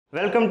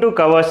Welcome to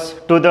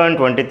KAVACH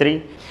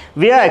 2023.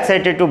 We are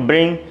excited to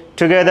bring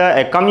together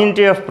a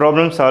community of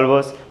problem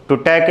solvers to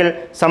tackle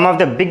some of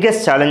the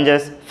biggest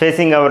challenges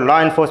facing our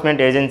law enforcement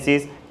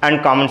agencies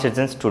and common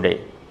citizens today.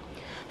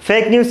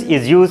 Fake news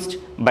is used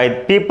by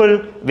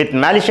people with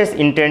malicious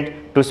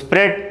intent to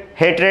spread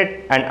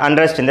hatred and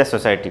unrest in the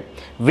society.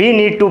 We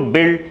need to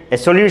build a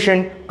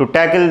solution to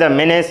tackle the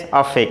menace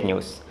of fake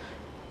news.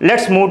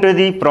 Let's move to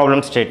the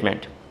problem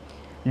statement.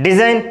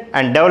 Design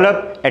and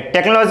develop a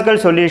technological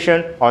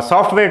solution or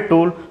software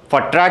tool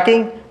for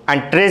tracking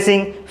and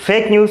tracing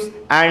fake news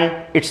and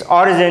its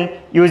origin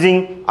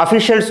using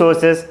official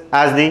sources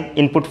as the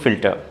input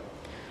filter.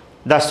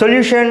 The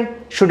solution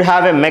should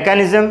have a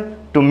mechanism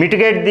to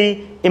mitigate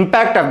the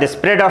impact of the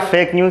spread of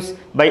fake news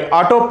by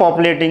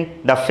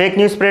auto-populating the fake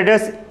news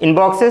spreaders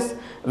inboxes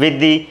with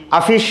the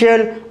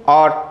official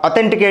or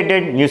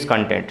authenticated news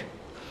content.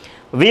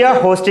 We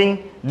are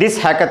hosting this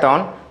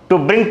hackathon to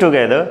bring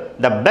together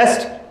the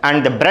best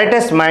and the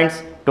brightest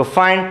minds to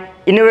find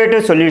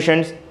innovative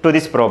solutions to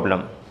this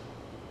problem.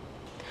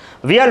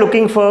 We are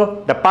looking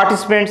for the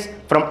participants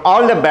from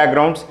all the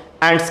backgrounds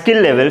and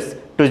skill levels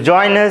to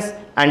join us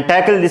and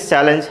tackle this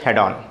challenge head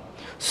on.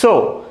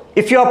 So,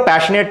 if you are a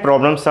passionate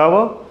problem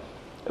solver,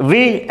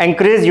 we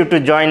encourage you to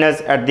join us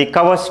at the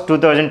KAVACH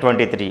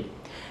 2023.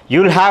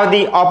 You will have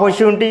the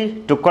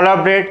opportunity to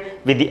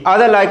collaborate with the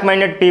other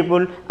like-minded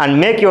people and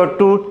make your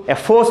tool a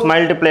force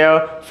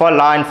multiplier for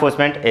law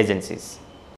enforcement agencies.